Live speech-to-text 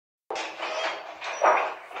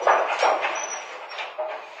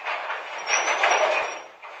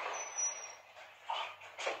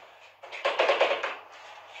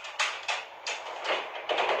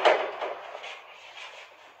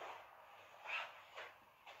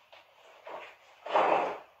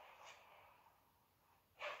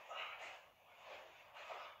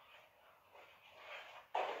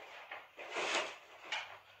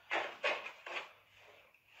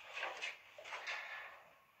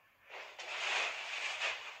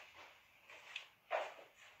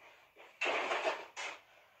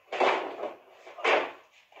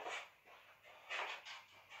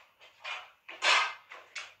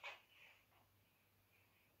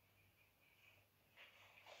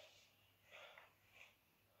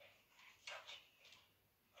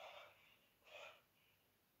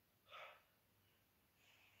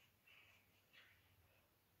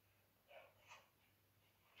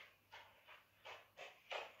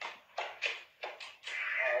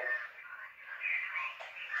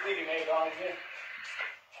Leave your name on here.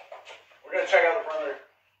 We're gonna check out the perimeter.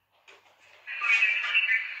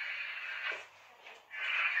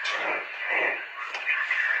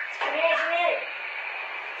 Come here.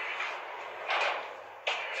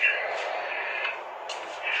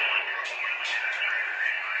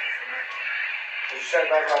 Just check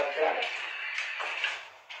back out the camera.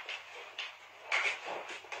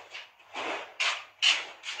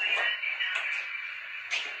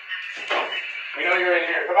 We know you're in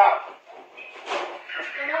here. Come out.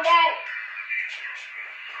 Come on, Dad.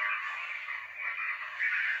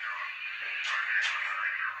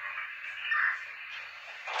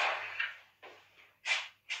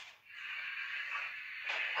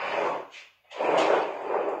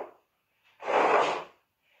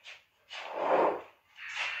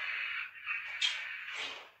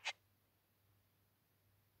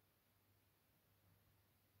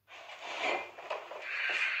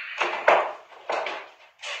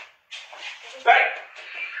 Hey!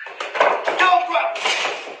 Yo, bro!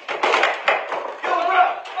 Yo, bro!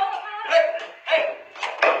 Hey!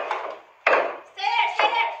 Stay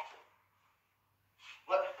there.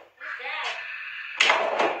 What? Dad.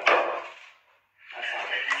 That's not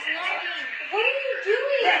good. Snacking. What are you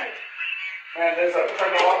doing? Man, there's a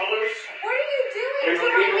criminal on the loose. What are you doing We to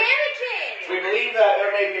my believe- mannequin? We believe that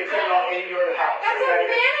there may be a criminal in your house. That's a okay?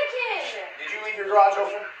 mannequin. Did you leave your garage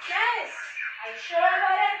open? Yes. Are you sure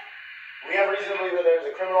about it? We have reason to believe that there's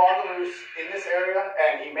a criminal on the loose in this area,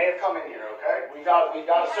 and he may have come in here, okay? We got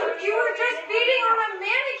a search. You were just beating on a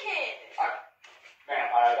mannequin. Ma'am,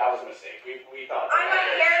 that was a mistake. We thought. I'm a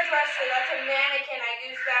hairdresser. That's a mannequin. I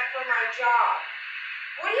use that for my job.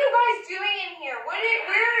 What are you guys doing in here?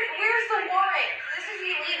 Where's the warrant? This is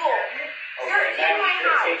illegal. You're in my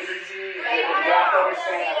house. Take it easy. You're You in my have to house.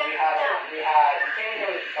 understand that you came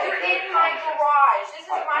here with You're in my garage. This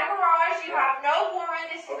is my garage. You have no warrant.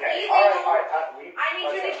 This is Okay, illegal. all right. I need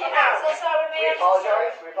you to get out. We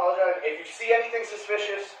apologize. If you see anything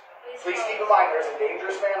suspicious, please keep in mind there's a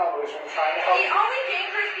dangerous man on the loose. We're trying to help The you. only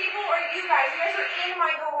dangerous people are you guys. You guys are in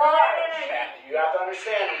my garage. You have to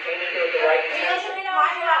understand we came in here with the right intention. My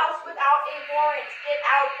house without a warrant. Get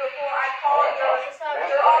out before I call your officers. Have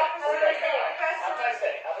a nice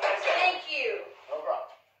day. Thank you.